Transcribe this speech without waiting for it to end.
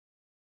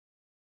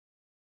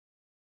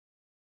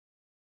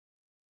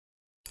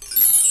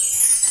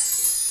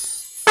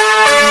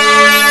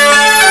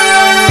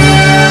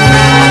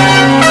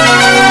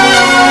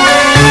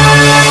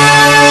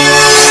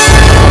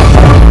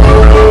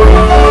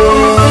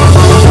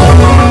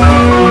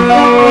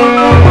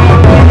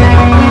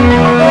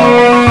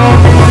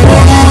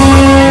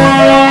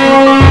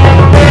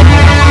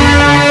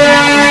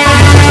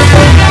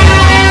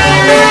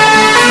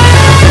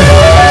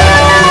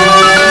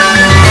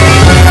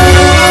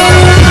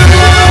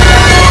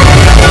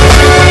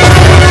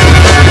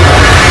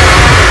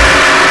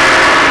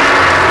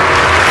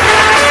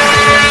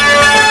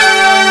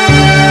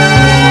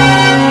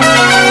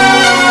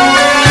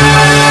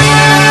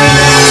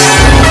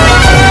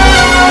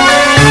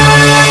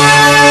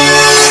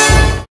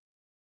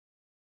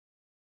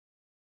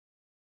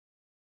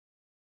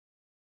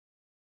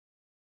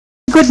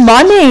good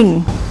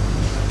morning.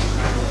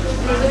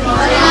 Good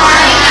morning.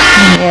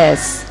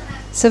 Yes.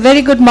 So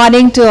very good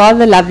morning to all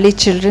the lovely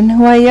children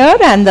who are here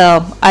and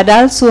the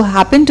adults who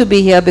happen to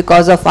be here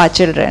because of our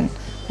children.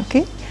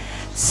 Okay.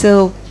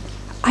 So,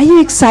 are you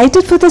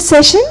excited for the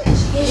session?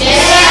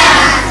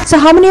 Yes. So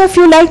how many of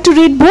you like to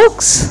read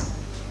books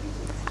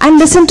and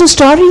listen to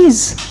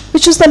stories?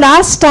 Which was the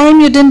last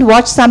time you didn't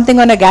watch something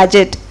on a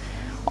gadget?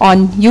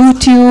 On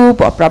YouTube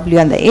or probably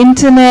on the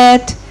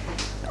internet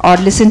or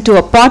listen to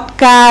a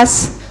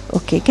podcast.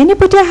 Okay, can you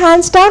put your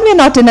hands down? We're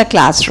not in a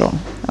classroom.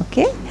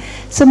 Okay,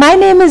 so my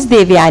name is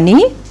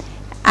Devyani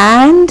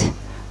and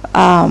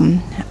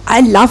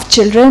I love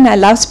children. I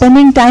love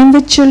spending time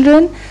with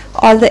children.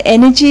 All the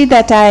energy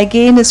that I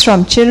gain is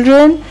from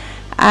children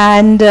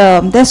and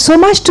there's so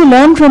much to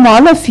learn from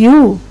all of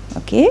you.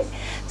 Okay,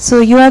 so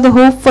you are the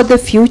hope for the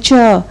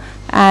future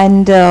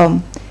and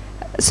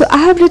so I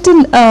have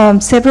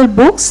written several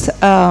books.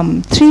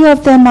 3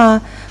 of them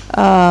are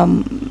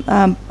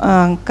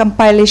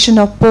compilation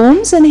of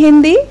poems in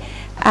Hindi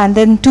and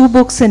then 2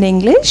 books in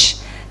English.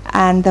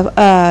 And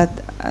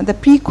the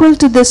prequel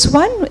to this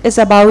one is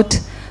about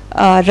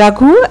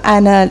Raghu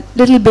and a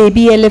little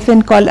baby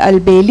elephant called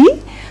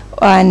Albeli.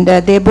 And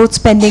they're both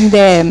spending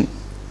their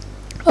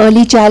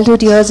early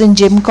childhood years in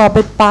Jim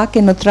Corbett Park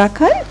in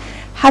Uttarakhand.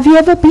 Have you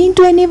ever been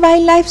to any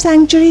wildlife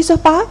sanctuaries or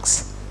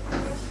parks?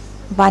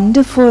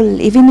 Wonderful.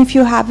 Even if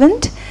you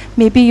haven't,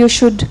 maybe you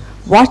should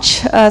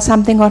watch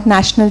something on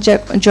National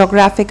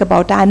Geographic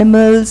about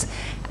animals.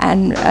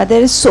 And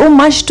there is so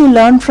much to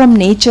learn from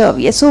nature.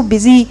 We are so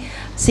busy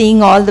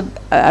seeing all the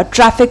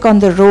traffic on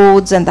the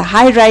roads and the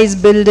high-rise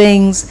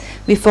buildings.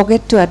 We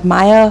forget to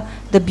admire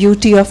the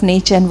beauty of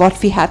nature and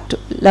what we have to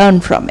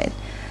learn from it.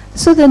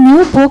 So the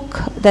new book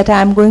that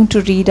I'm going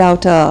to read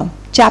out a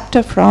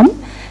chapter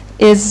from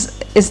is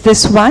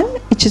this one,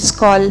 which is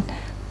called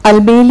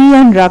Albeli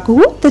and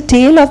Raghu, the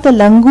Tale of the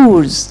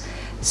Langurs.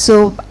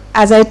 So,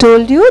 as I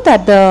told you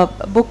that the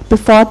book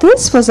before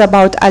this was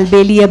about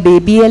Albeli, a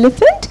baby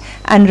elephant,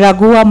 and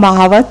Raghu, a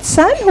Mahavat's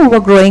son, who were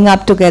growing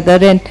up together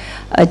in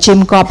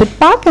Jim Corbett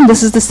Park, and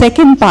this is the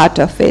second part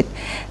of it.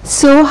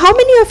 So, how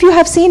many of you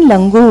have seen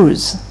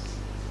langurs?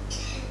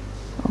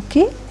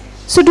 Okay.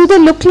 So, do they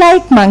look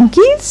like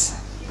monkeys?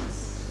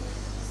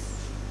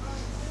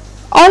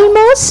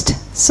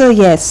 Almost. So,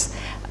 yes.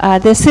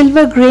 They're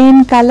silver grey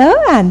in color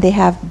and they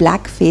have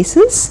black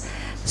faces.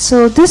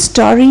 So this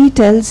story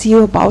tells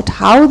you about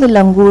how the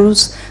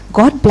langurs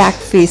got black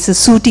faces,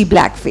 sooty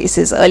black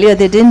faces. Earlier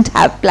they didn't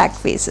have black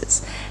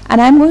faces. And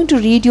I'm going to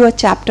read you a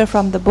chapter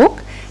from the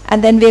book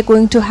and then we're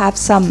going to have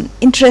some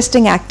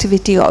interesting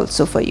activity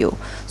also for you.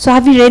 So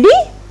are we ready?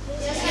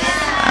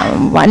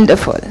 Yes.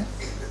 Wonderful.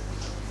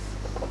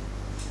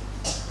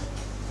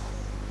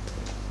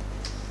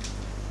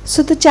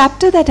 So the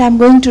chapter that I'm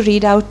going to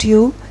read out to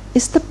you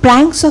is the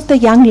pranks of the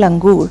young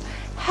langur.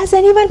 Has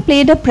anyone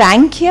played a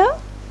prank here?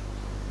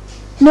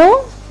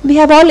 No? We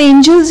have all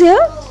angels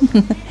here?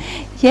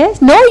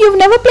 Yes? No? You've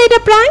never played a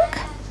prank?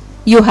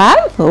 You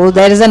have? Oh,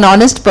 there is an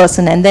honest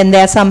person and then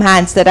there are some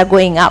hands that are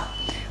going up.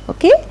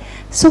 Okay?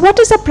 So what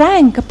is a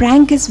prank? A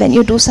prank is when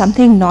you do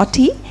something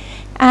naughty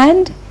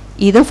and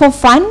either for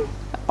fun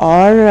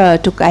or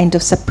to kind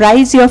of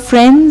surprise your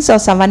friends or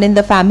someone in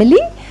the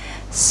family.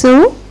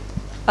 So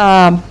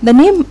the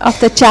name of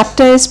the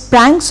chapter is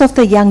Pranks of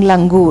the Young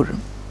Langur.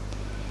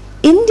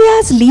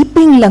 India's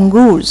leaping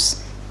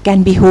langurs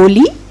can be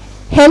holy,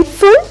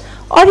 helpful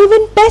or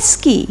even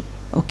pesky.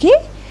 Okay?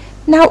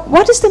 Now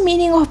what is the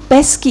meaning of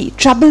pesky?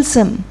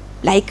 Troublesome,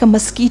 like a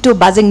mosquito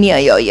buzzing near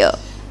your ear.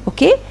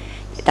 Okay?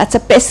 That's a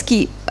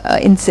pesky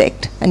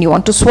insect and you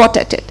want to swat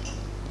at it.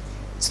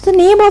 So the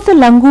name of the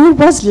langur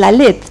was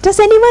Lalit. Does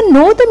anyone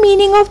know the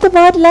meaning of the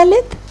word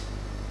Lalit?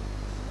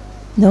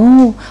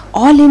 No,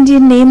 all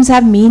Indian names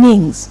have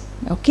meanings.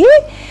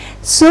 Okay?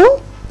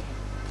 So,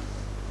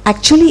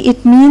 actually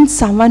it means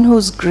someone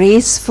who's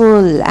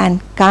graceful and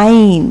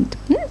kind.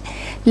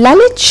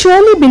 Lalit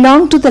surely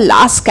belonged to the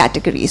last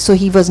category. So,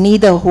 he was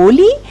neither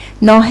holy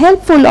nor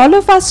helpful. All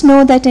of us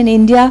know that in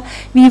India,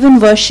 we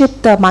even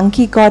worship the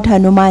monkey god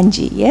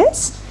Hanumanji.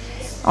 Yes?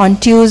 On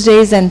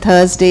Tuesdays and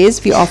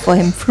Thursdays, we offer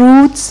him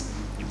fruits.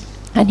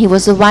 And he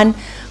was the one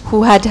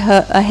who had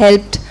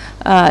helped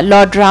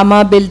Lord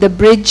Rama built the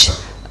bridge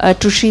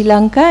to Sri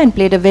Lanka and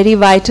played a very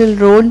vital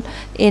role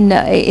in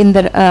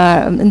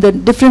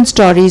the different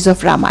stories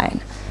of Ramayana.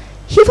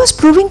 He was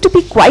proving to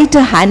be quite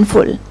a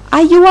handful.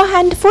 Are you a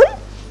handful?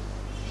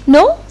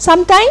 No?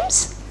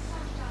 Sometimes?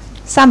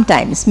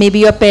 Sometimes. Maybe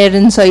your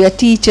parents or your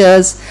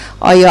teachers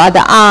or your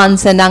other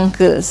aunts and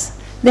uncles.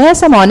 There are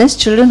some honest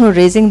children who are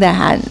raising their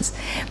hands.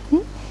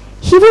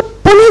 He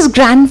would pull his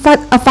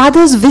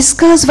grandfather's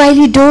whiskers while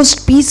he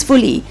dozed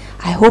peacefully.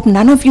 I hope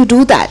none of you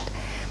do that.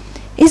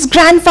 His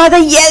grandfather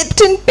yelped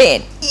in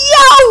pain.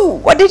 Yow!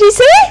 What did he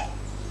say?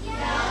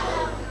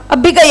 Yow. A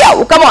bigger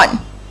yow, come on.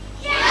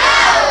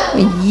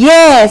 Yow.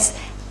 Yes.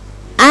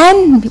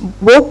 And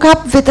woke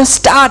up with a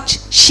start,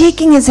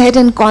 shaking his head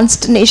in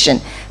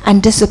consternation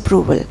and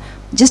disapproval.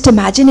 Just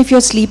imagine if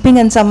you're sleeping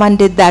and someone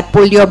did that,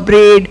 pull your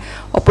braid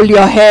or pull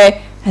your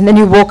hair And then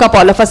you woke up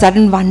all of a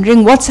sudden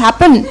wondering what's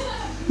happened.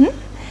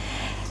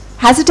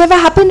 Has it ever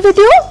happened with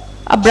you?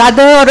 A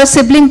brother or a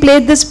sibling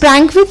played this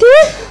prank with you?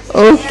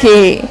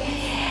 Okay.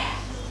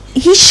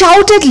 He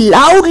shouted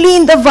loudly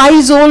in the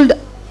wise old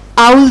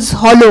owl's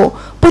hollow,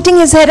 putting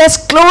his head as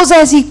close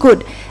as he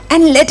could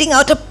and letting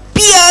out a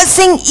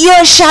piercing,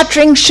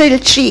 ear-shattering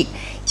shriek.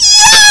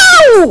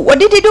 Yow! What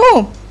did he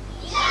do?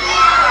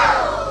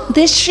 Yow!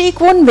 This shriek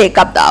won't wake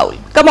up the owl.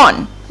 Come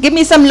on, give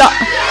me some more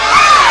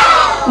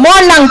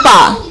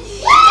langpa.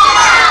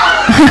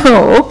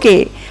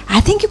 Okay, I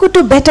think you could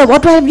do better.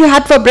 What have you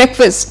had for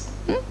breakfast?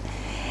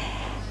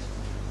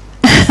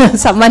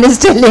 Someone is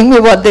telling me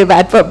what they've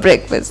had for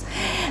breakfast.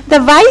 The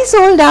wise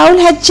old owl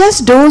had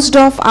just dozed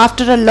off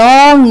after a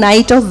long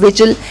night of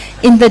vigil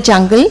in the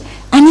jungle,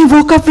 and he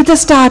woke up with a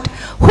start,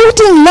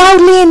 hooting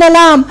loudly in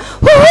alarm.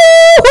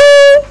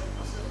 Hoo-hoo-hoo!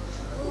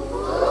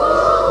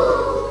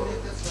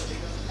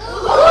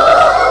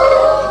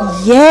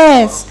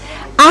 Yes,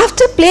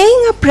 after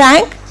playing a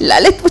prank,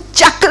 Lalit would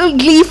chuckle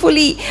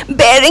gleefully,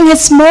 baring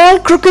his small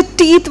crooked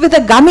teeth with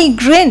a gummy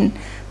grin.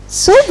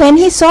 So when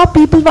he saw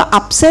people were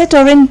upset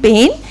or in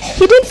pain,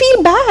 he didn't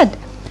feel bad.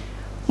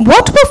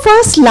 What were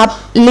first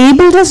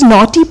labeled as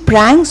naughty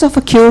pranks of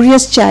a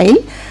curious child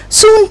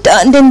soon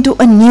turned into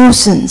a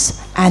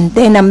nuisance and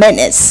then a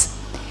menace.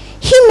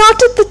 He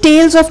knotted the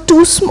tails of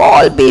two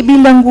small baby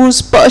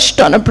langurs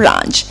perched on a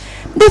branch.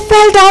 They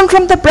fell down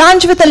from the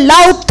branch with a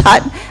loud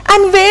thud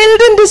and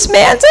wailed in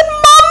dismay and said,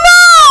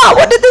 "Mama!"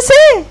 What did they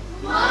say?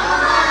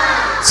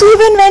 Mama! So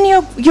even when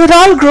you're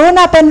all grown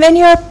up and when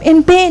you're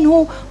in pain,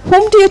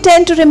 whom do you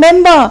tend to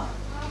remember?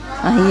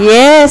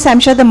 Yes, I'm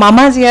sure the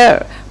mamas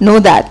here know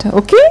that,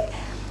 okay?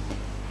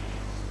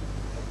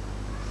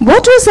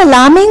 What was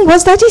alarming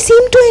was that he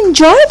seemed to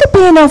enjoy the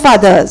pain of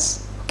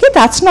others. Okay,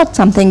 that's not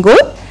something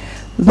good.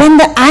 When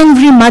the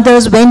angry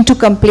mothers went to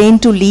complain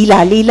to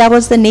Leela, Leela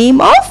was the name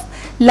of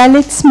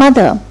Lalit's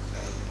mother.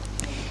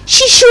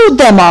 She shooed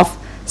them off,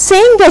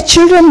 saying their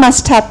children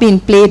must have been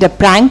played a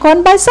prank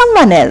on by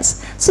someone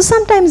else. So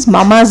sometimes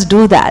mamas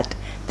do that.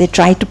 They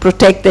try to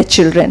protect their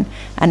children.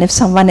 And if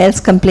someone else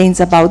complains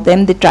about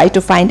them, they try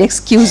to find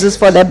excuses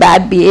for their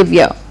bad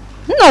behavior.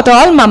 Not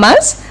all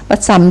mamas,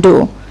 but some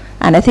do.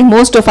 And I think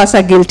most of us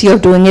are guilty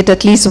of doing it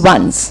at least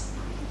once.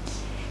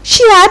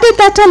 She added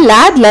that her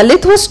lad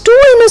Lalit was too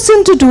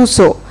innocent to do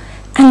so.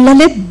 And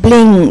Lalit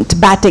blinked,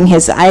 batting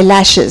his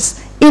eyelashes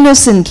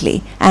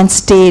innocently, and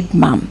stayed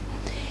mum.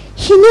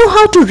 He knew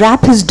how to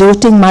wrap his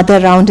doting mother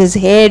round his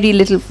hairy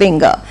little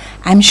finger.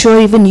 I'm sure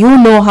even you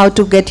know how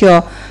to get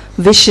your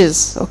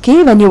wishes,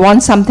 okay? When you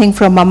want something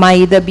from mama,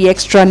 either be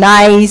extra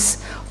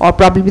nice or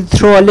probably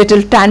throw a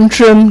little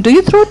tantrum. Do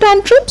you throw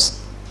tantrums?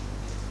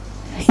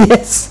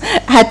 Yes,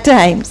 at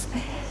times.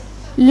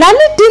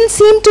 Lalit didn't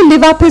seem to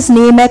live up his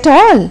name at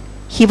all.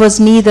 He was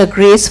neither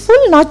graceful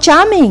nor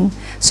charming.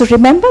 So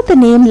remember, the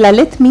name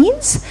Lalit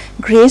means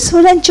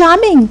graceful and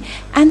charming.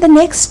 And the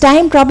next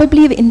time,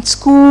 probably in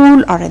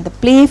school or in the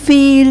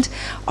playfield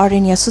or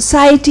in your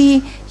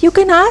society, you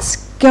can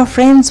ask your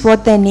friends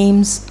what their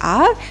names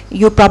are.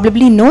 You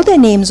probably know their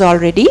names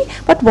already,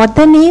 but what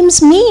their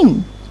names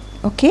mean.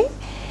 Okay?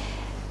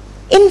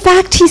 In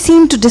fact, he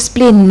seemed to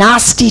display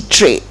nasty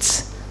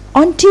traits.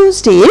 On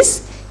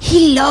Tuesdays,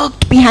 he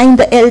lurked behind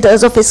the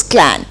elders of his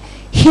clan,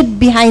 hid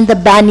behind the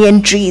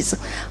banyan trees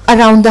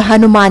around the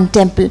Hanuman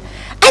temple,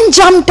 and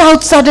jumped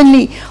out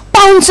suddenly,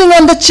 pouncing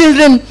on the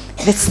children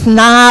with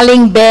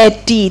snarling bare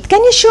teeth.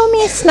 Can you show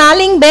me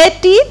snarling bare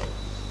teeth?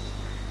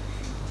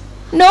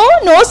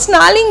 No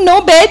snarling,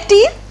 no bare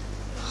teeth?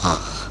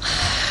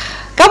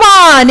 Come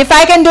on, if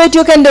I can do it,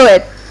 you can do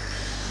it.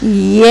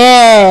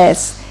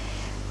 Yes.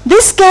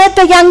 This scared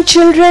the young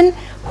children,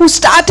 who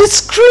started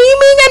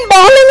screaming and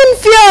bawling in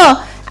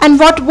fear. And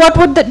what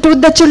would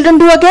the children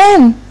do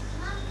again?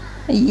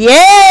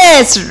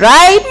 Yes,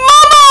 right,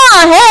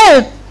 Mama,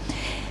 help!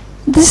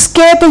 This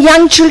scared the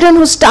young children,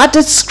 who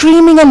started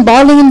screaming and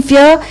bawling in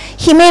fear.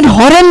 He made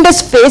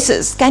horrendous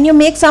faces. Can you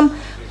make some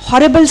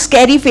horrible,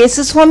 scary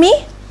faces for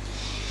me?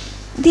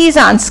 These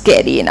aren't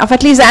scary enough.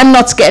 At least I'm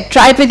not scared.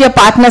 Try it with your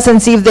partners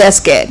and see if they're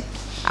scared.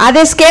 Are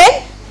they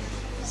scared?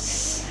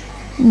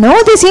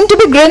 No, they seem to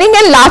be grinning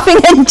and laughing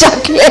and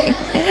chuckling.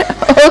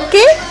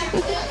 Okay?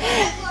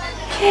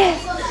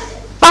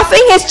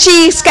 Puffing his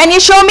cheeks. Can you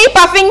show me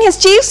puffing his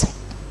cheeks?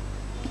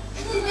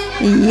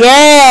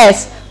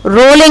 Yes.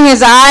 Rolling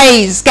his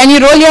eyes. Can you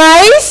roll your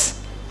eyes?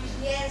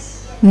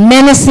 Yes.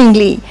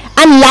 Menacingly.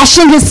 And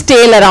lashing his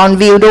tail around.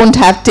 We don't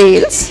have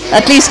tails.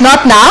 At least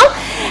not now.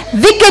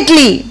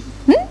 Wickedly.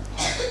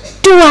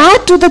 To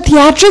add to the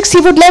theatrics,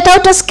 he would let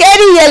out a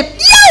scary yelp.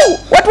 Yow!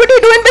 What would he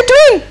do in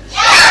between?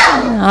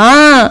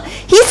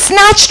 He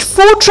snatched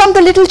food from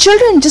the little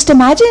children. Just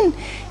imagine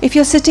if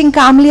you're sitting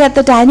calmly at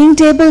the dining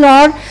table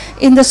or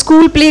in the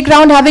school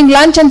playground having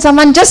lunch and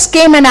someone just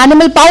came, an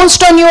animal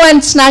pounced on you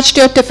and snatched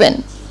your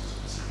tiffin.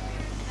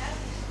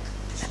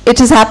 It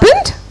has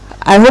happened?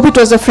 I hope it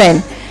was a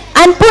friend.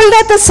 And pulled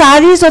at the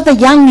saris of the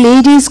young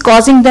ladies,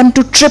 causing them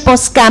to trip or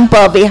scamper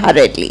away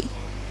hurriedly.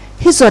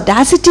 His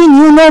audacity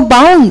knew no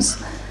bounds.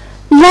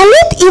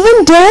 Lalit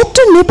even dared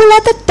to nibble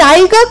at the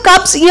tiger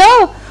cub's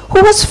ear,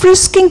 who was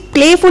frisking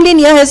playfully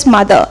near his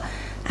mother.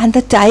 And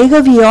the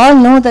tiger, we all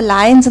know the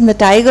lions and the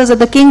tigers are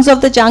the kings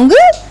of the jungle.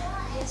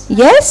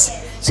 Yes?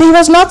 So he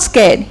was not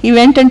scared. He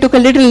went and took a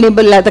little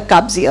nibble at the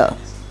cub's ear.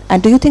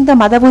 And do you think the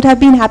mother would have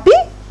been happy?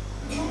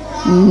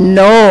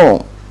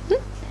 No.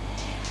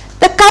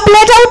 The cub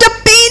let out a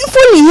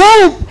painful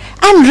yelp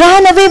and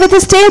ran away with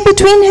his tail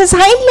between his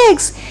hind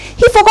legs.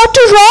 He forgot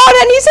to roar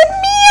and he said,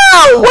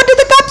 meow. What did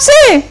the cub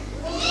say?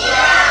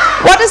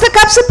 Meow. What is the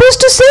cub supposed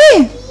to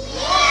say?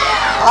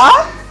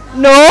 Meow.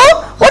 No.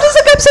 What is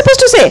the cub supposed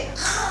to say?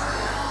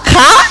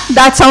 Ka?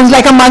 That sounds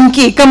like a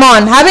monkey. Come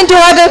on. Haven't you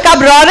heard a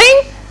cub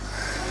roaring?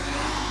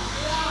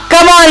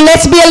 Come on,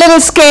 let's be a little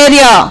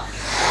scarier.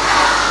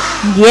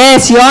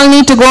 Yes, you all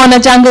need to go on a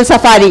jungle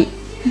safari.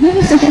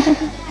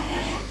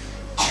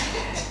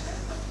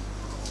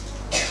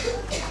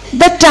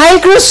 The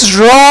tigress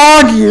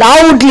roared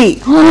loudly.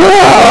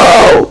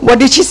 Whoa! What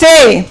did she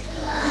say?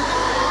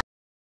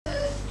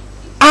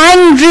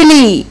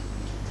 Angrily.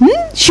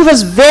 She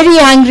was very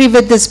angry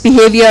with this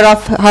behavior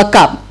of her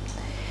cub.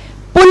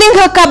 Pulling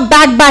her cub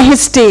back by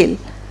his tail,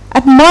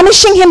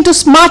 admonishing him to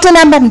smarten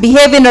up and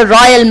behave in a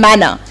royal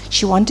manner.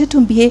 She wanted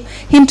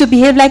him to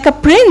behave like a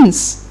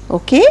prince.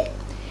 Okay?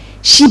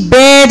 She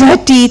bared her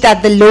teeth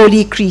at the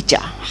lowly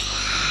creature.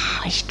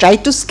 She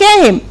tried to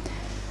scare him,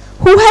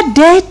 who had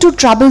dared to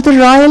trouble the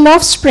royal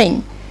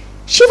offspring.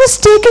 She was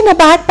taken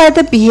aback by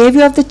the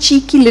behavior of the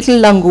cheeky little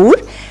langur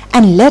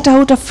and let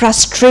out a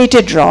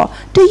frustrated roar.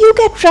 Do you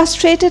get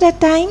frustrated at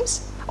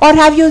times? Or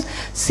have you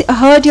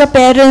heard your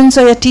parents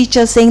or your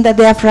teachers saying that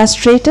they are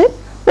frustrated?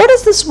 What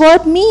does this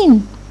word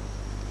mean?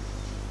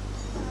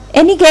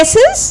 Any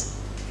guesses?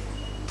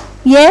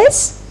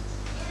 Yes?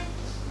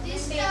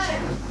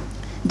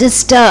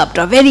 Disturbed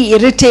or very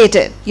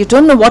irritated. You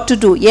don't know what to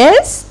do.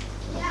 Yes?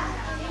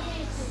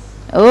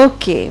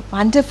 Okay,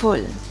 wonderful.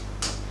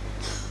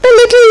 The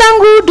little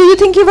langur, do you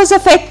think he was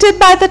affected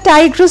by the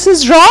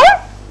tigress's roar?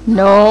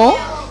 No.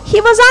 He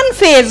was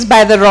unfazed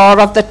by the roar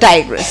of the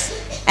tigress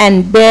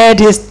and bared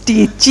his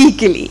teeth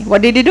cheekily.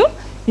 What did he do?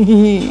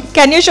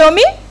 Can you show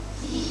me?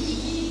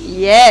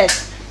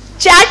 Yes.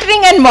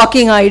 Chattering and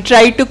mocking her, he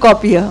tried to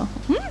copy her.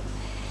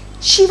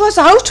 She was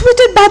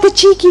outwitted by the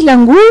cheeky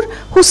langur,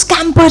 who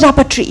scampered up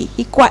a tree.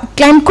 He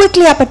climbed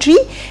quickly up a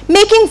tree,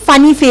 making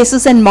funny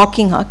faces and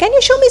mocking her. Can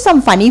you show me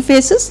some funny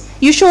faces?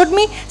 You showed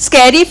me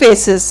scary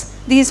faces.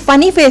 These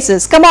funny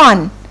faces. Come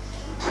on.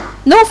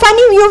 No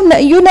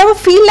funny? You never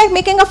feel like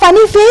making a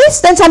funny face?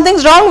 Then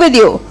something's wrong with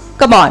you.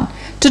 Come on.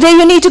 Today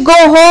you need to go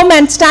home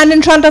and stand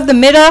in front of the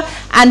mirror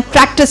and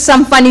practice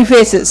some funny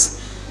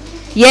faces.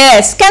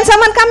 Yes. Can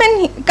someone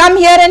come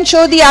here and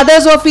show the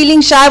others who are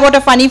feeling shy what a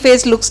funny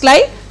face looks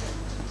like?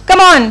 Come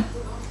on.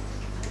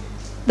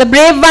 The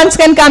brave ones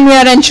can come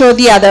here and show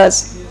the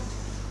others.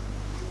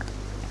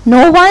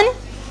 No one?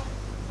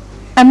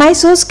 Am I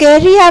so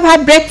scary? I've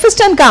had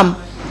breakfast and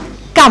come.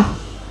 Come.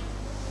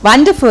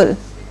 Wonderful.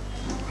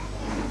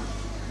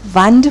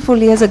 Wonderful.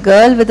 Here's a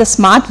girl with a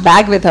smart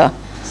bag with her.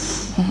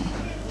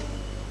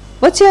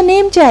 What's your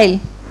name, child?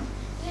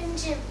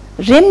 Rimchim.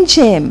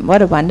 Rimchim.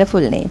 What a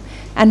wonderful name.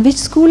 And which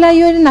school are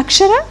you in,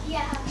 Akshara?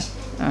 Yeah.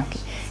 Okay.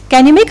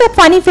 Can you make a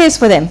funny face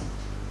for them?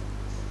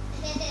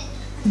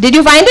 Did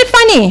you find it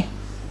funny?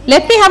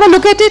 Let me have a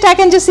look at it. I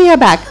can just see her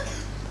back.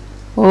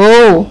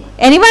 Oh.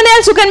 Anyone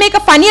else who can make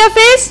a funnier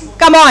face?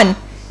 Come on.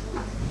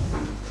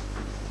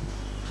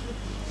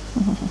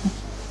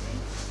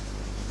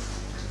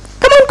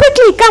 Come on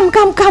quickly.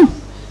 Come.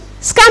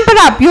 Scamper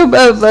up.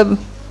 You're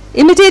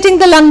imitating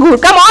the langur.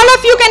 Come, all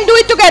of you can do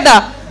it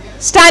together.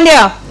 Stand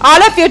here.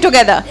 All of you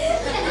together.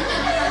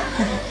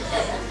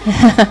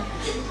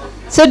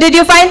 So did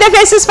you find their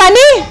faces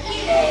funny?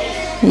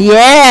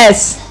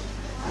 Yes.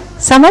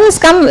 Someone has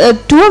come,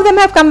 two of them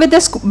have come with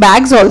their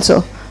bags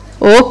also.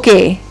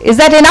 Okay. Is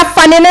that enough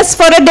funniness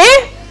for a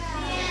day?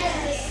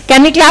 Yes.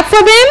 Can we clap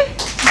for them?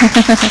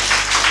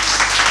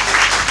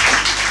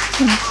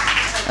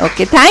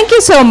 Okay, thank you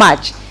so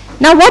much.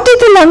 Now what did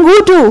the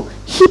langur do?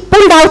 He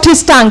pulled out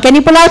his tongue. Can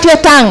you pull out your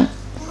tongue?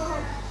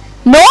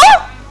 No?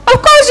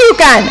 Of course you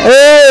can.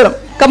 Oh,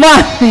 come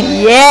on.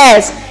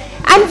 Yes.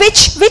 And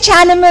which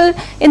animal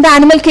in the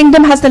animal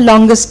kingdom has the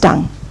longest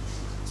tongue?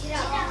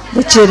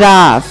 The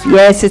giraffe.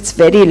 Yes, it's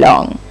very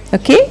long.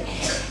 Okay.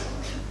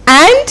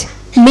 And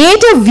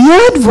made a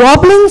weird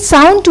wobbling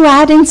sound to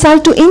add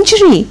insult to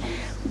injury.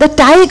 The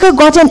tiger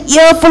got an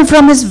earful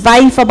from his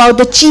wife about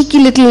the cheeky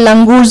little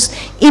langur's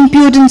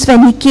impudence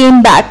when he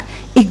came back,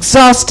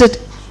 exhausted,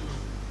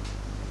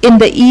 in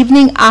the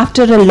evening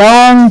after a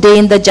long day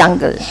in the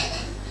jungle.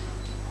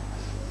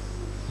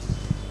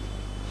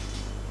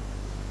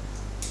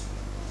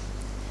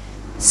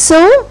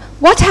 So,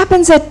 what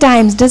happens at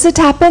times? Does it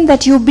happen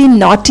that you've been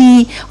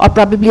naughty, or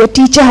probably a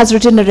teacher has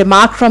written a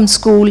remark from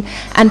school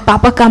and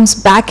Papa comes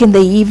back in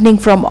the evening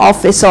from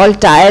office all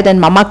tired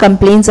and Mama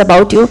complains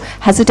about you?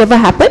 Has it ever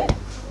happened?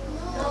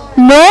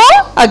 No?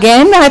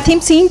 Again, I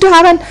think seem to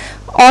have an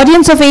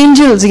audience of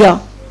angels here.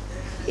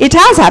 It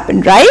has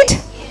happened,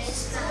 right?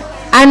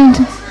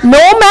 And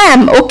No,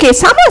 ma'am. Okay,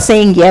 some are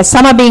saying yes,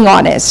 some are being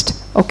honest.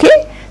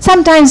 Okay?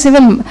 Sometimes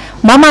even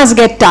mamas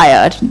get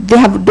tired. They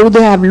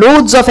have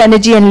loads of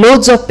energy and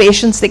loads of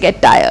patience, they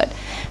get tired.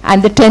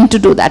 And they tend to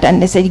do that.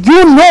 And they say,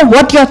 you know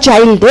what your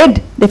child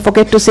did. They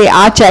forget to say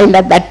our child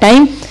at that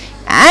time.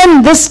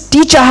 And this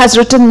teacher has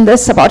written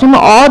this about him.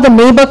 Or the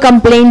neighbor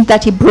complained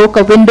that he broke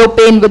a window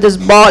pane with his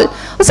ball.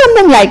 Or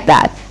something like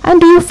that. And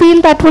do you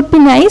feel that would be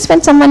nice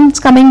when someone's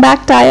coming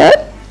back tired?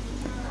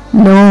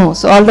 No.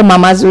 So all the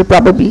mamas will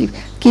probably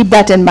keep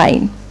that in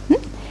mind.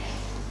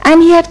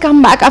 And he had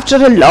come back after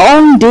a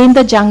long day in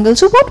the jungle.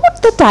 So what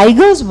would the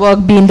tiger's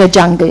work be in the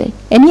jungle?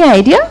 Any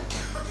idea?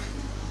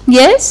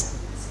 Yes?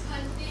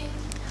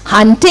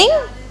 Hunting?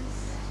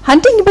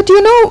 Hunting, but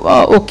you know,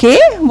 okay.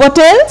 What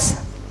else?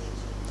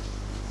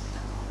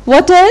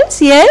 What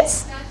else?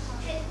 Yes?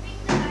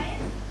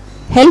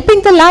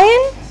 Helping the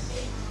lion?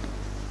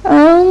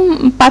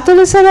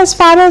 Patul sir, as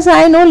far as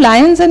I know,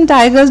 lions and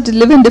tigers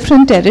live in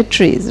different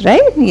territories,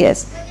 right?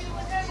 Yes.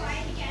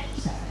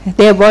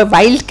 They were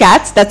wild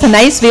cats. That's a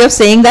nice way of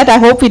saying that. I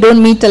hope we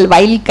don't meet a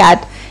wild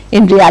cat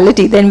in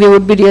reality. Then we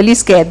would be really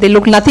scared. They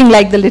look nothing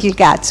like the little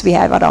cats we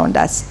have around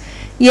us.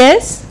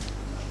 Yes?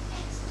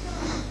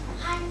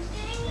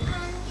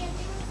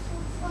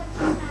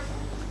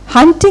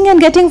 Hunting and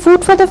getting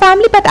food for the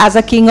family. But as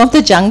a king of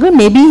the jungle,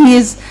 maybe he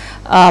is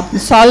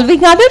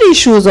solving other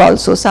issues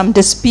also. Some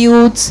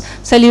disputes,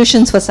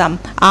 solutions for some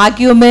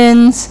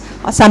arguments,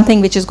 or something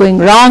which is going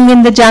wrong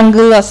in the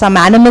jungle, or some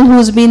animal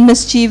who's been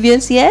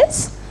mischievous.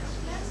 Yes?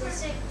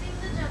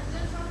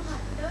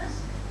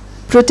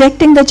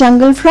 Protecting the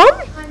jungle from?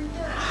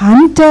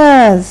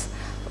 Hunters.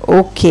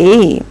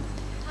 Okay.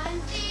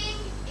 Hunting,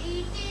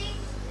 eating,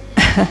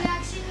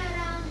 relaxing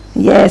around.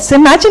 Yes,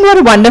 imagine what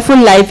a wonderful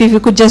life if you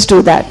could just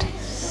do that.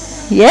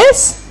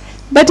 Yes?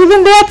 But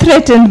even they are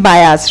threatened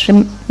by us,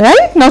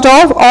 right? Not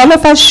all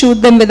of us shoot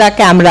them with our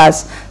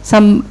cameras.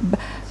 Some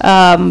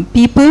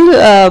people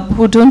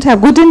who don't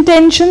have good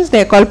intentions,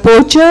 they are called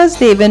poachers.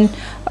 They even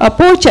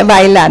poach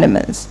wild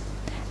animals.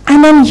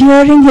 And on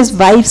hearing his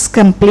wife's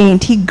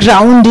complaint, he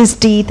ground his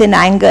teeth in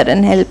anger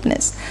and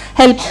helplessness.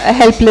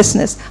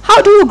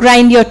 How do you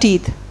grind your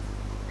teeth?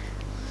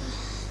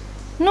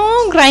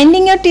 No,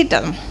 grinding your teeth.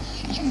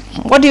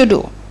 What do you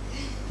do?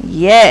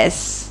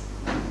 Yes.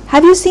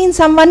 Have you seen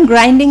someone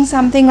grinding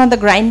something on the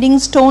grinding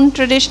stone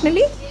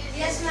traditionally?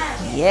 Yes,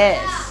 ma'am.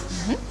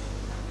 Yes.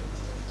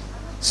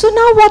 So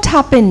now what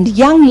happened?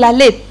 Young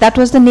Lalit, that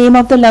was the name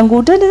of the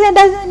langur.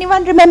 Does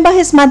anyone remember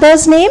his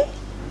mother's name?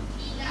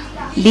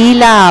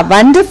 Leela.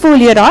 Wonderful.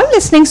 You're all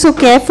listening so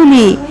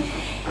carefully.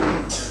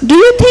 Do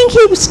you think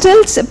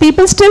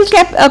people still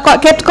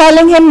kept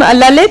calling him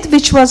Lalit,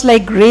 which was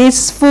like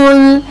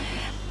graceful?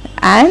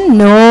 And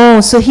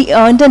no. So he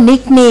earned a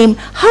nickname.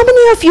 How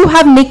many of you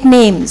have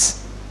nicknames?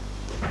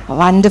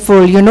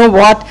 Wonderful. You know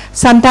what?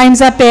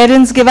 Sometimes our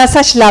parents give us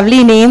such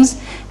lovely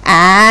names.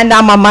 And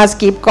our mamas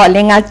keep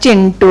calling us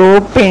Chintu,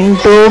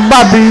 Pintu,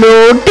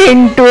 Bablu,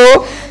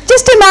 Tintu.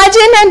 Just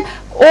imagine an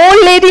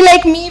old lady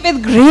like me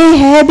with grey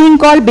hair being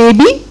called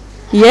baby.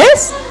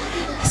 Yes?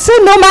 So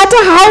no matter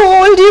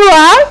how old you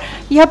are,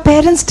 your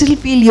parents still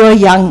feel you're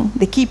young.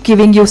 They keep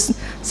giving you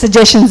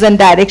suggestions and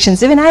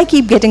directions. Even I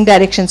keep getting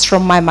directions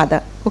from my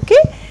mother.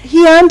 Okay?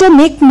 He earned a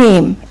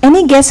nickname.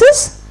 Any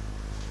guesses?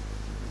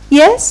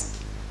 Yes?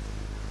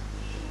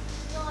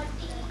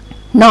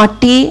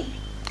 Naughty.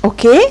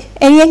 Okay.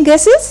 Any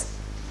guesses?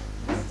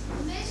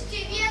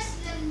 Mischievous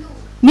Lallu.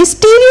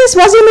 Mysterious.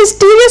 Was he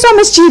mysterious or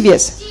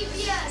mischievous?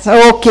 Mischievous.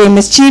 Okay,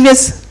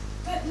 mischievous.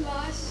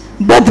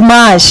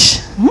 Badmash.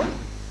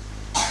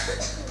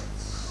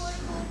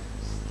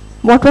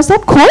 What was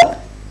that called?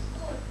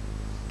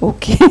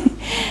 Okay.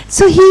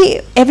 So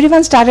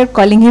everyone started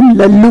calling him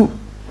Lallu.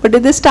 What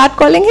did they start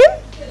calling him?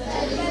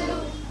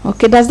 Lallu.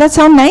 Okay, does that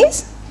sound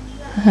nice?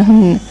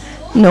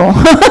 No.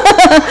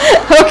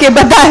 Okay,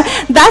 but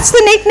that's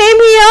the nickname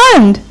he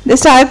earned. They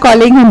started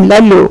calling him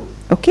Lallu.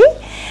 Okay?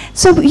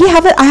 So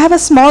I have a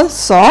small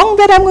song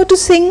that I'm going to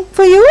sing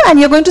for you, and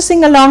you're going to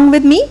sing along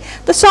with me.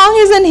 The song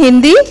is in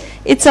Hindi.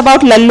 It's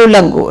about Lallu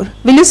Langur.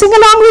 Will you sing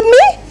along with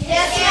me?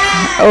 Yes,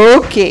 ma'am.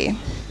 Okay.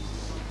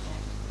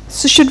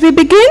 So should we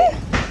begin?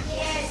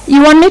 Yes.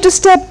 You want me to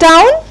step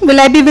down? Will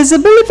I be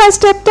visible if I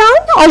step down?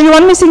 Or you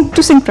want me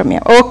to sing from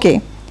here?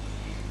 Okay.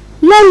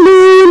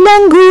 Lallu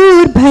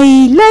Langur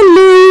bhai,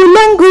 Lallu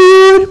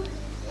Langur.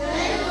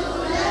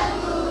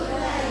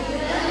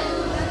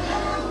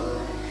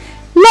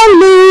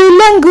 Lallu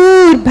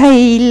Langur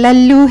bhai,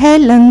 Lallu hai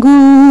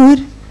Langur.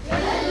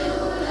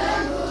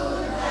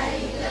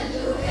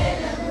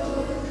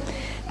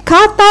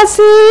 खाता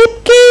सेब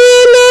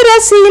केले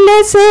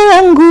रसीले से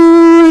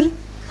अंगूर.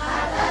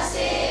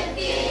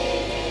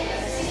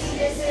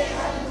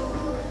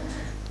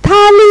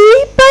 थाली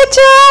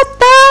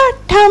बजाता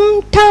ठम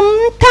ठम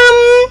ठम.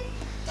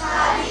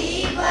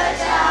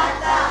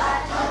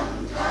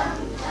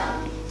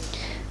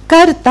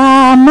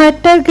 करता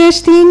मटर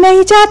गश्ती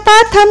नहीं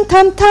जाता थम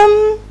थम थम.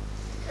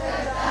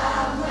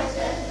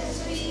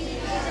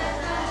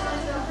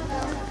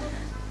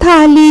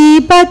 थाली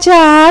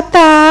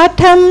बजाता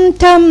ठम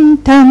ठम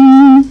ठम,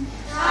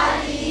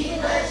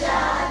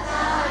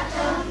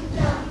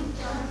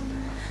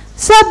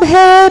 सब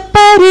है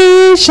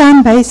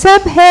परेशान भाई,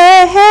 सब है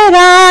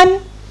हैरान,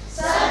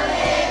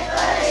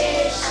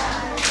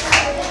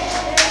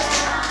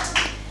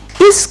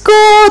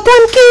 इसको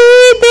धमकी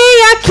दे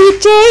या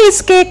खींचे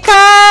इसके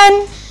कान,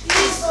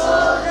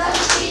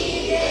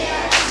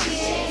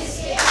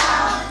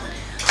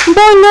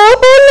 बोलो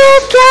बोलो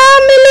क्या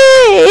मिले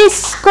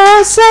इसको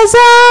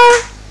सजा,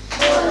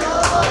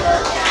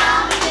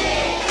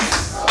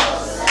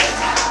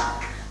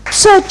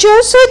 सोचो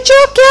सोचो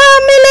क्या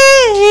मिले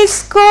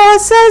इसको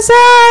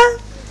सजा,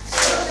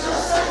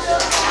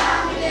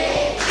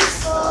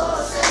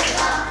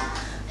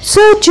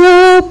 सोचो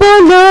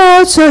बोलो,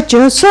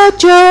 सोचो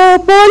सोचो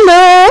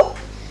बोलो,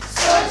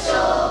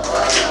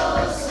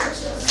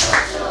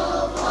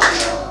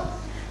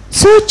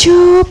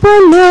 सोचो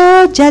बोलो,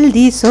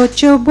 जल्दी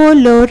सोचो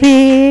बोलो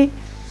रे,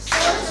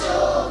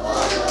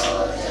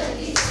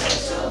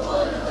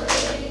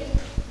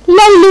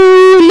 लल्लू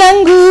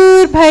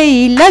लंगूर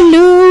भाई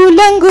लल्लू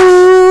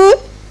लंगूर,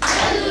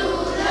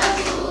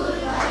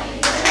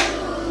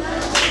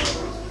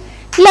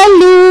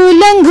 लल्लू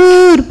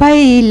लंगूर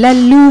भाई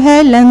लल्लू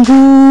है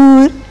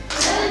लंगूर,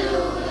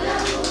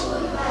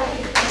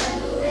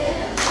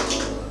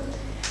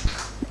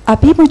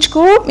 अभी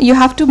मुझको you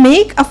have to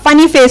make a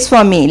funny face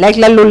for me like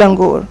lallu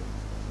langur.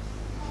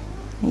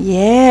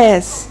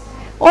 Yes,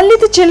 only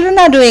the children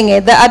are doing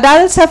it. The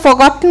adults have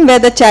forgotten where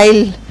the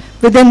child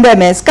within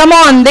them is. Come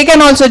on, they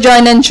can also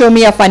join and show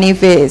me a funny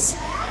face,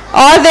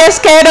 or they're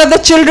scared of the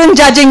children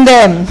judging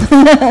them.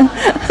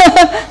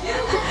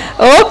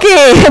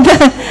 Okay.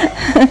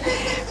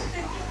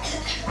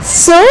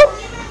 So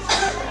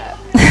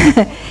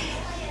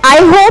I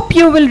hope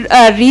you will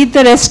read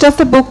the rest of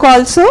the book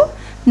also.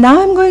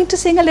 Now I'm going to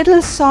sing a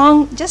little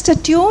song, just a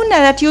tune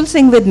that you'll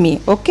sing with me,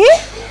 okay?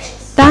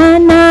 Ta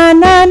na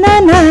na na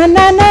na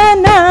na na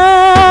na.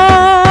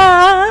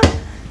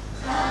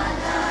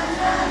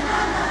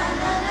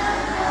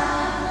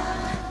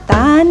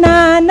 Ta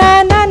na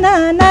na na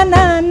na na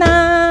na na.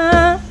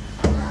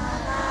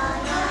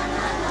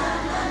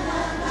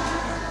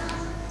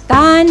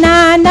 Ta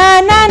na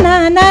na na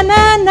na na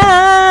na na.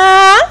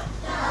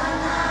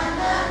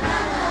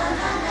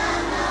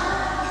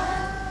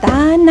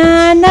 Ta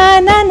na na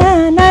na na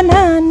na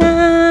na na.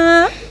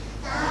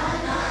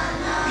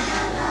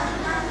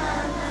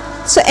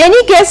 So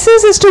any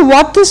guesses as to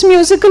what this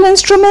musical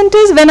instrument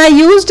is? When I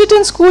used it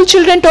in school,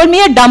 children told me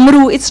a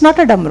damru. It's not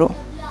a damru.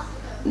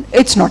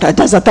 It's not a,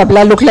 does a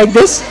tabla look like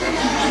this?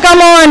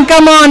 Come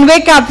on,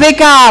 wake up.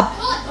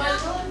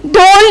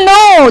 Don't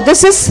know.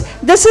 This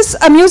is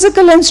a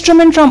musical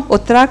instrument from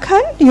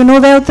Uttarakhand. You know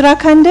where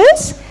Uttarakhand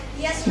is?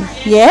 Yes, ma'am.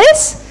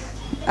 Yes.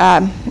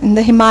 In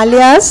the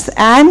Himalayas,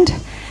 and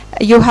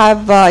you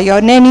have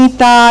your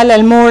Nainital,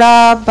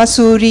 Almora,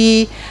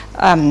 Masuri,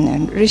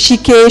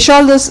 Rishikesh,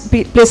 all those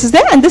places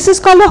there, and this is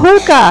called a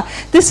hurka.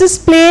 This is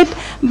played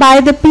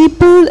by the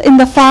people in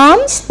the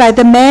farms, by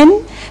the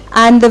men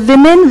and the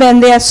women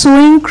when they are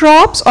sowing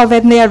crops or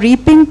when they are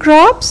reaping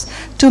crops,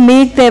 to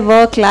make their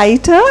work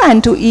lighter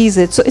and to ease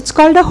it. So it's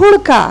called a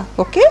hurka,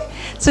 okay?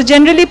 So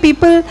generally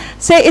people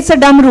say it's a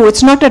damru.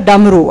 It's not a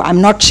damru. I'm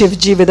not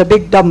Shivji with a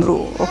big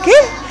damru,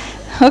 okay?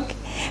 Okay.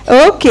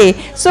 Okay,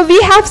 so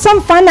we have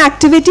some fun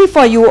activity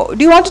for you.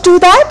 Do you want to do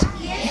that?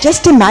 Yes.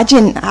 Just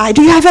imagine.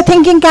 Do you have your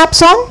thinking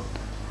caps on?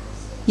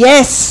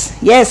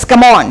 Yes,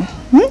 come on.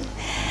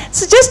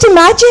 So just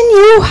imagine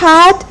you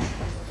had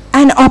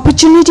an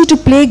opportunity to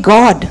play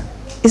God.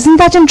 Isn't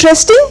that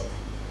interesting?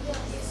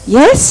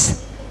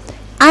 Yes?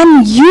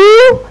 And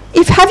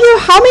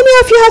how many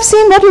of you have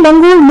seen what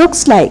langur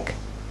looks like?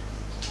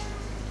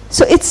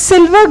 So it's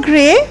silver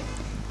grey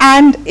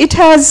and it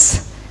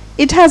has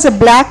a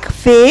black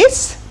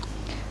face.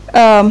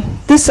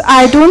 This,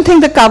 I don't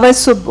think the cover is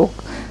so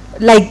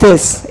like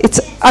this. It's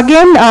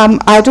again,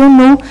 I don't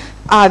know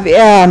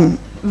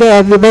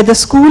where the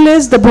school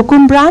is, the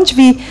Bukun branch.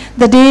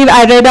 The day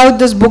I read out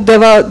this book, there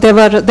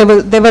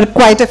were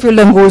quite a few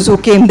langurs who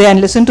came there and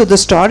listened to the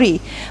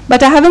story.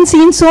 But I haven't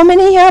seen so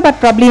many here, but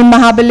probably in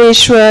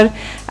Mahabaleshwar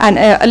and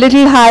a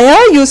little higher,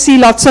 you see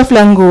lots of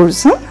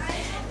langurs.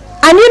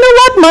 And you know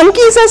what?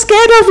 Monkeys are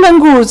scared of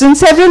langurs. In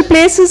several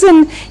places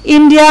in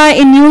India,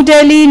 in New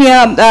Delhi,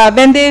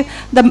 when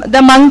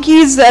the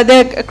monkeys,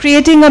 they're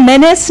creating a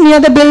menace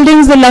near the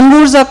buildings, the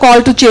langurs are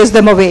called to chase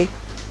them away.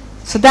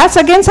 So that's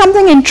again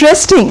something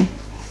interesting.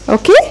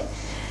 Okay?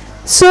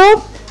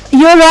 So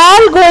you're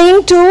all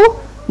going to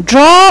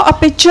draw a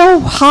picture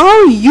of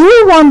how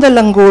you want the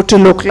langur to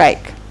look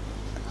like.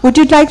 Would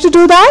you like to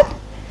do that?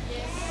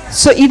 Yes.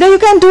 So either you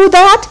can do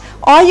that,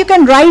 or you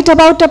can write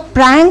about a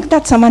prank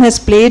that someone has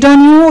played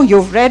on you,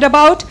 you've read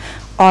about,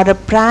 or a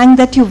prank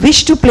that you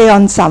wish to play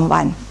on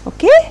someone.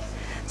 Okay?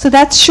 So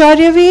that's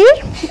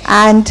Shauryaveer,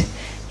 and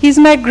he's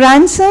my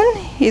grandson.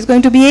 He's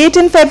going to be 8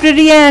 in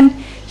February, and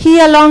he,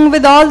 along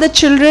with all the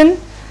children,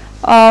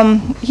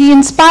 he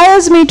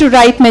inspires me to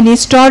write many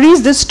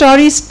stories. This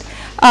story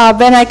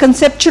When I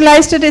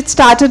conceptualized it, it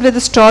started with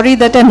a story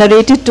that I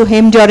narrated to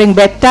him during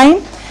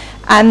bedtime.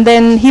 And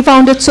then he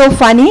found it so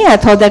funny, I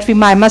thought that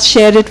I must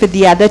share it with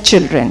the other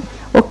children.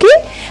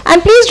 Okay?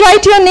 And please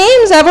write your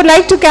names. I would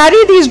like to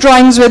carry these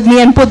drawings with me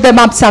and put them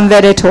up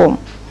somewhere at home.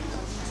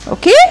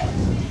 Okay?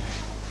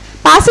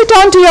 Pass it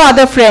on to your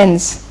other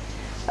friends.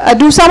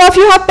 Do some of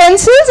you have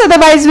pencils?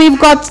 Otherwise,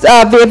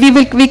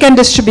 we can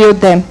distribute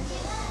them.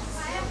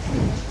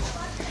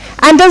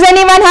 And does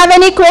anyone have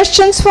any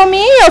questions for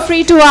me? You're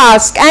free to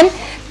ask. And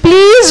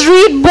please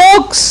read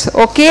books,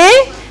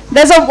 okay?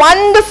 There's a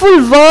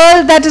wonderful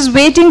world that is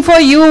waiting for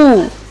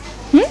you.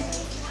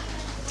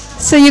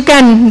 So you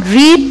can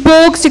read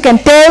books, you can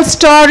tell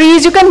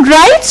stories, you can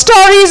write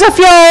stories of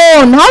your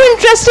own. How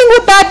interesting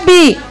would that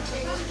be?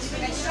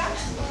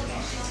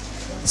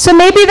 So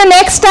maybe the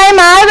next time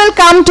I will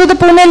come to the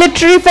Pune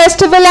Literary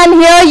Festival and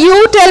hear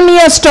you tell me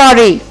a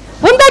story.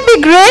 Wouldn't that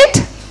be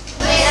great?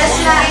 Yes,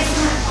 ma'am.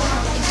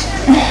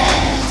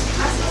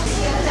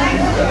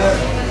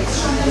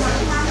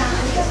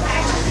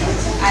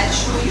 I'll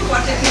show you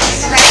what it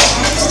looks like.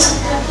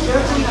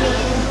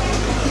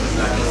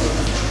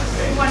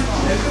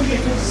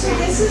 So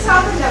this is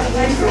how the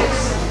langur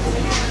looks.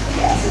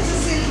 Yes, it's a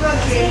silver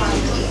grey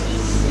monkey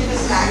with a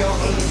black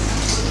face.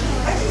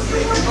 But it's a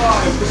good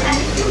ball. And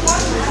if you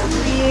want to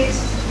create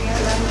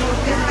langur,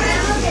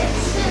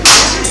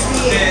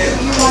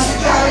 you want to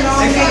have a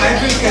long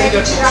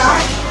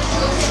giraffe,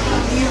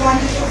 you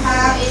wanted to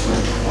have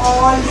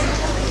all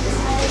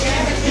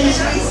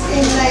injuries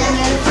in like an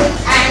elephant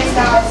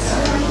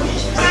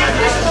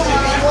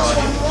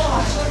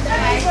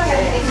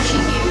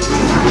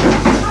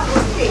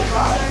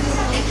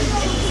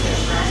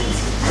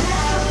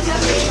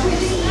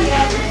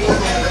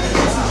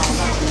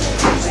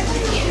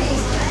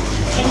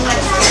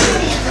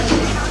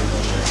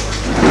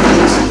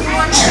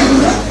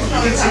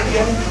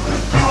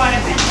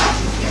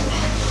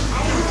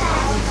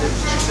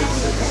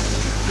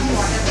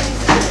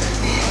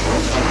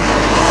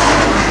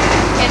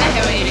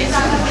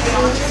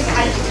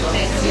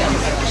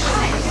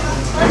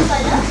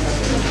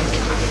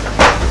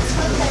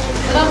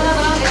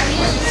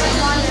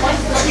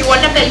You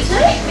want a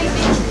pencil?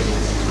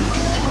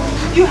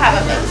 You have a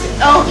pencil.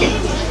 Oh, okay.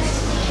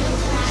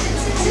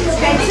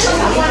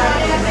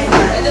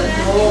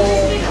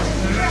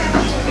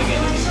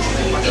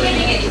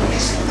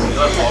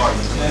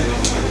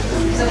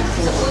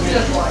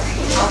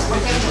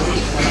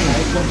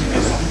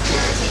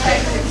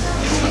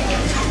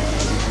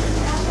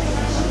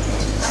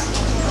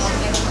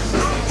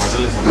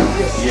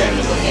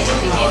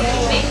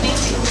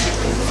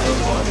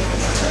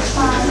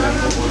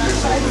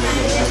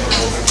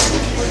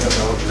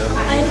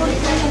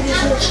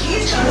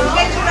 Please don't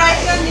forget to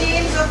write your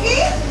names,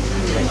 okay?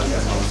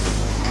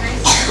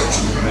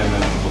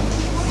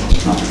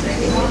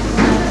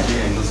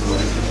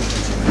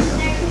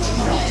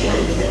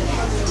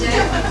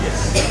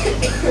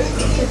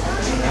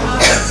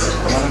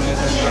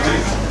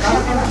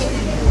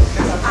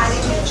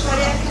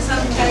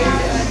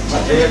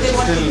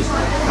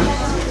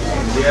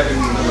 They are in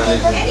the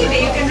management. Anyway,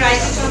 you can write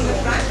it on the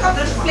front or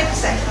the flip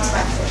side.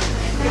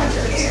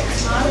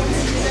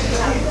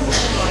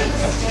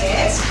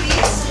 Yes,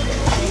 please.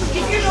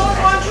 If you don't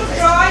want to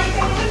draw, you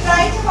can even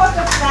write about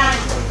the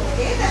plant.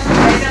 Okay, that's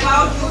write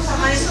about you.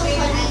 Someone is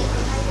saying,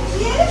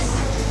 yes.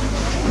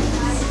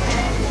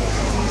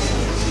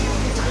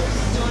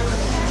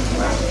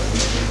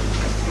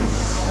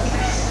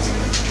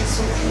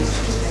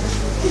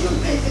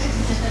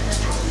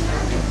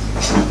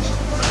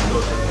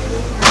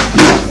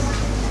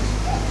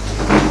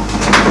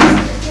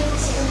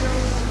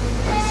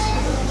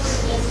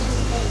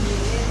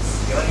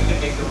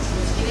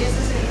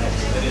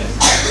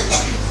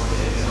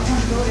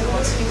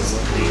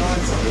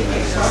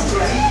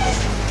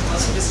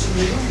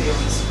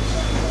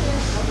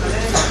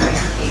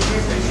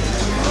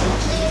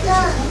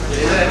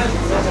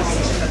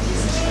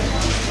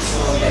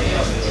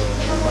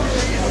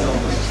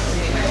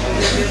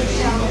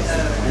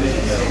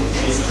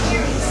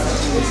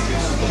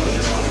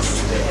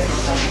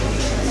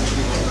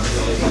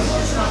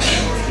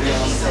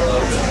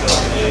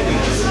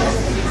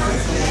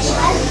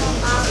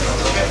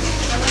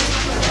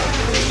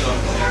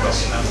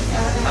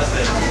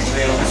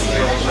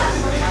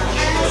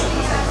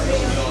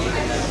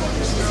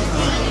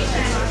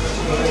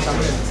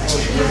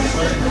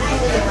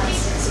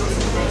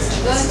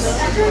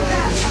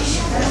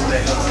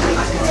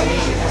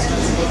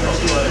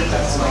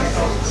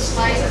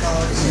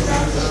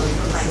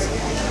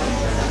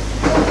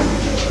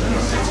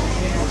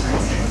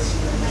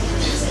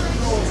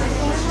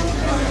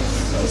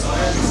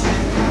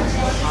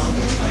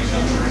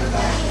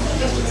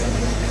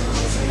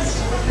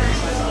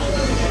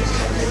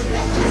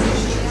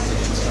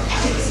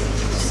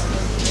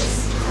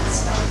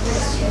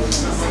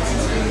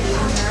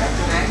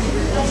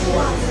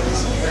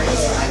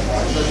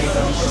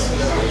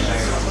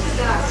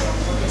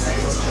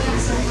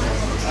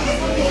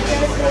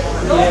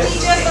 No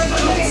teacher is going to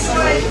look into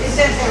it and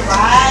say,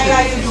 why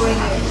are you doing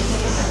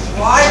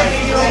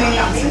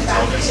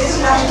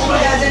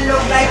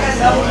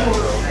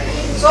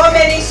so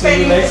many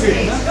spelling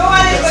mistakes. No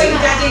one is going to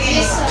judging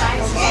anyone.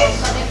 Okay?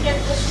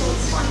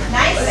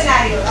 Nice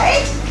scenario,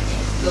 right?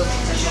 So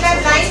should I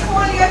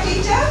blindfold your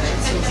teacher?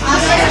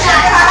 Ask her to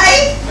say hi?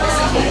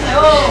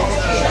 No.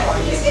 Okay.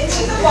 This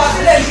is a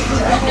popular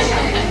teacher.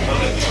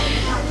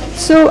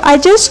 So I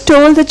just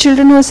told the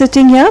children who are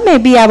sitting here,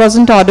 maybe I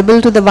wasn't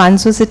audible to the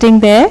ones who are sitting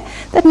there,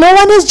 that no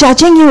one is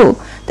judging you.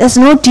 There's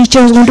no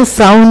teacher who's going to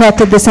frown at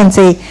this and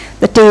say,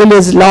 the tail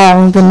is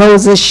long, the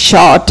nose is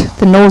short,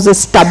 the nose is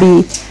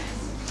stubby,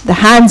 the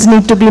hands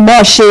need to be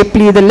more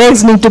shapely, the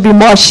legs need to be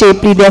more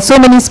shapely, there are so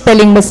many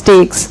spelling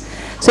mistakes.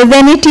 So if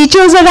there are any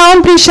teachers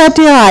around, please shut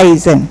your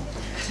eyes and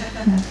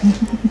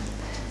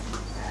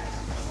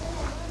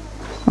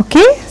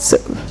okay, so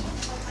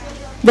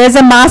there's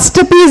a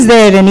masterpiece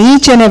there in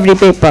each and every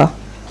paper.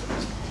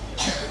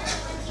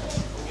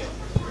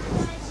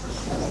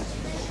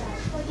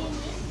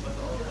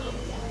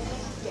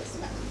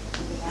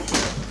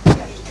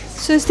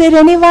 So is there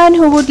anyone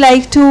who would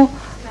like to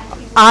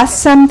ask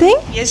something?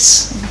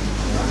 Yes.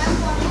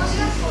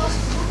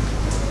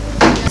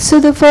 So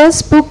the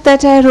first book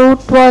that I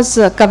wrote was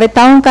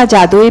Kavitaon Ka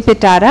Jadui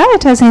Pitara.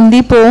 It has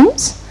Hindi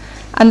poems.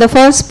 And the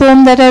first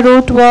poem that I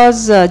wrote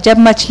was Jab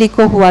Machli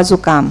Ko Hua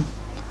Zukam.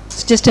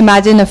 So just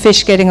imagine a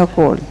fish getting a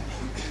cold.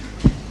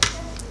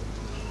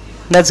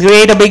 That's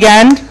great. A big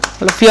hand.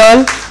 All of you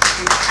all.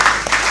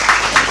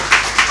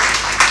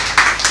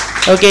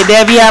 Okay,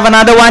 there we have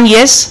another one.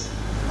 Yes.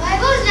 Why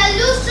was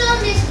Lallu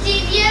so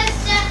mischievous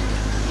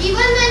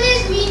even when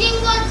his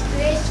meaning was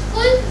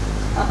graceful?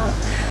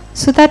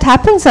 So that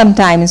happens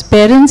sometimes.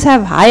 Parents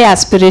have high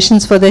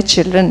aspirations for their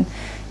children.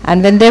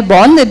 And when they're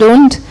born,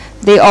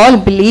 they all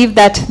believe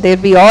that they'll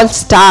be all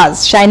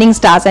stars, shining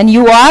stars. And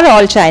you are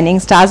all shining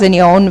stars in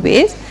your own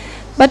ways.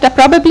 But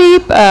probably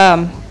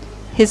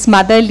his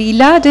mother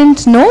Leela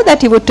didn't know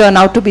that he would turn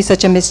out to be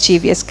such a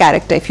mischievous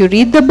character. If you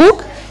read the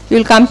book,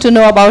 you'll come to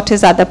know about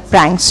his other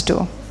pranks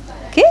too.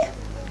 Okay?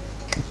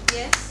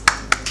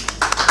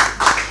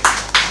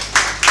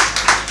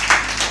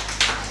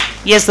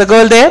 Yes, the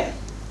girl there.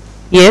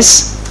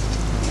 Yes.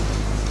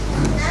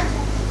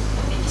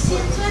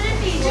 Since you're a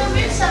teacher,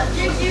 which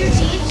subject do you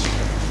teach?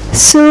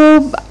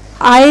 So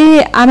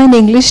I am an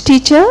English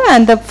teacher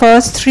and the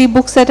first 3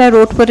 books that I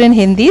wrote were in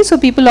Hindi. So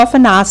people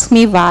often ask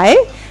me why,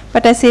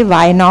 but I say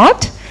why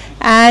not?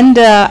 And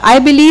I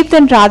believe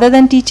that rather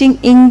than teaching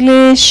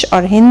English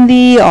or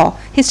Hindi or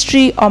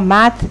history or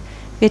math,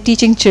 we're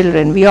teaching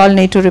children. We all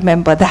need to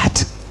remember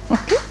that.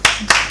 Okay?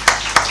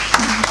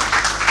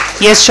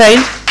 Yes,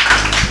 child.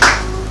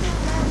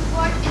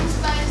 What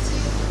inspires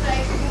you to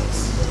write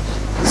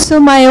books? So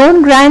my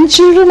own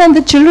grandchildren and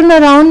the children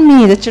around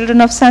me, the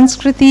children of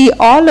Sanskriti,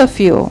 all of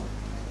you.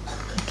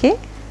 Okay?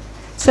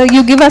 So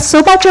you give us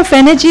so much of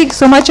energy,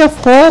 so much of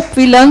hope.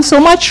 We learn so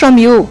much from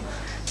you.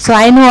 So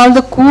I know all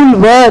the cool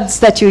words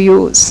that you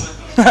use.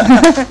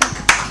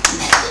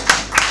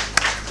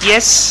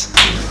 Yes.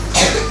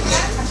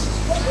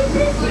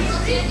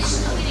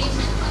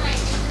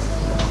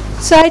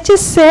 So I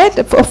just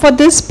said, for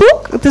this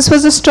book, this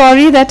was a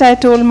story that I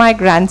told my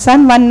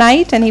grandson one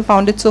night and he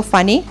found it so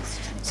funny.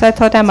 So I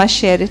thought I must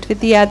share it with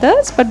the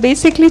others, but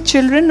basically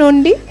children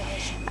only.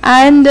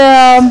 And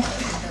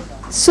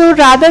so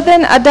rather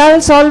than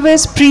adults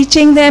always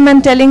preaching them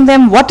and telling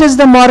them what is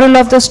the moral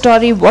of the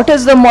story, what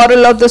is the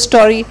moral of the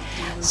story,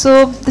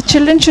 so the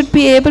children should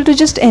be able to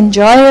just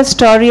enjoy a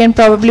story and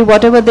probably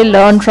whatever they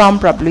learn from,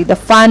 probably the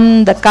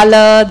fun, the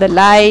color, the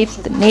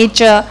life, the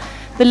nature,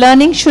 the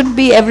learning should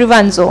be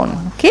everyone's own,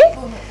 okay?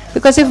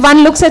 Because if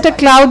one looks at a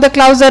cloud, the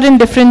clouds are in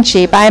different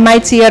shape. I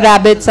might see a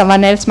rabbit,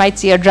 someone else might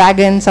see a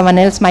dragon, someone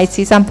else might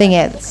see something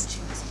else.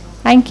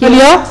 Thank you.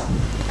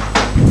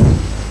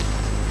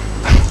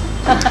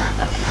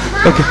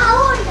 Okay. How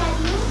old are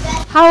you?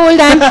 How old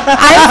am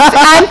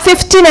I? I'm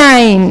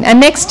 59 and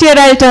next year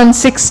I'll turn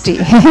 60.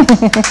 Oh,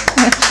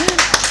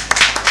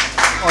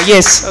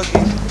 yes. Okay.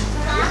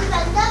 Ma'am,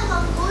 when the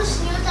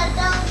mongoose knew that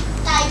the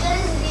tiger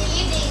is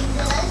really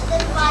dangerous,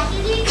 then why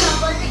did he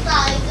trouble the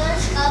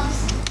tiger's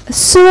cubs?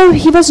 So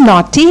he was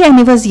naughty and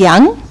he was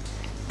young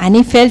and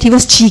he felt he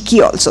was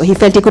cheeky also. He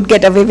felt he could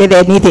get away with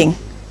anything.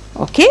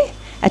 Okay?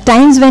 At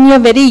times when you're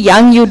very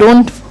young, you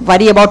don't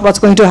worry about what's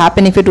going to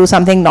happen if you do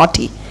something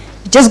naughty.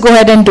 Just go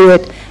ahead and do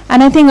it.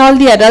 And I think all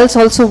the adults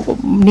also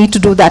need to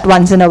do that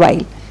once in a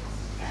while.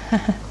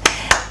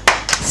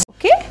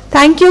 Okay?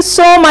 Thank you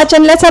so much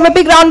and let's have a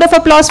big round of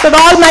applause for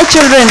all my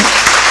children.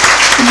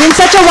 You've been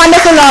such a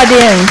wonderful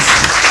audience.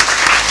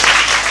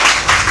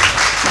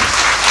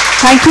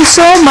 Thank you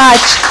so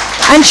much.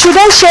 And should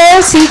I share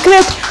a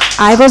secret?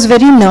 I was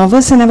very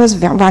nervous and I was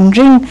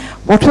wondering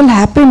what will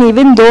happen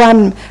even though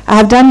I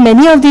have done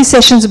many of these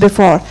sessions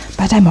before.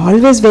 But I'm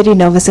always very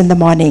nervous in the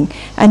morning.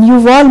 And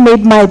you've all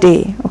made my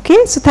day.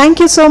 Okay? So thank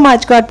you so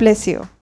much. God bless you.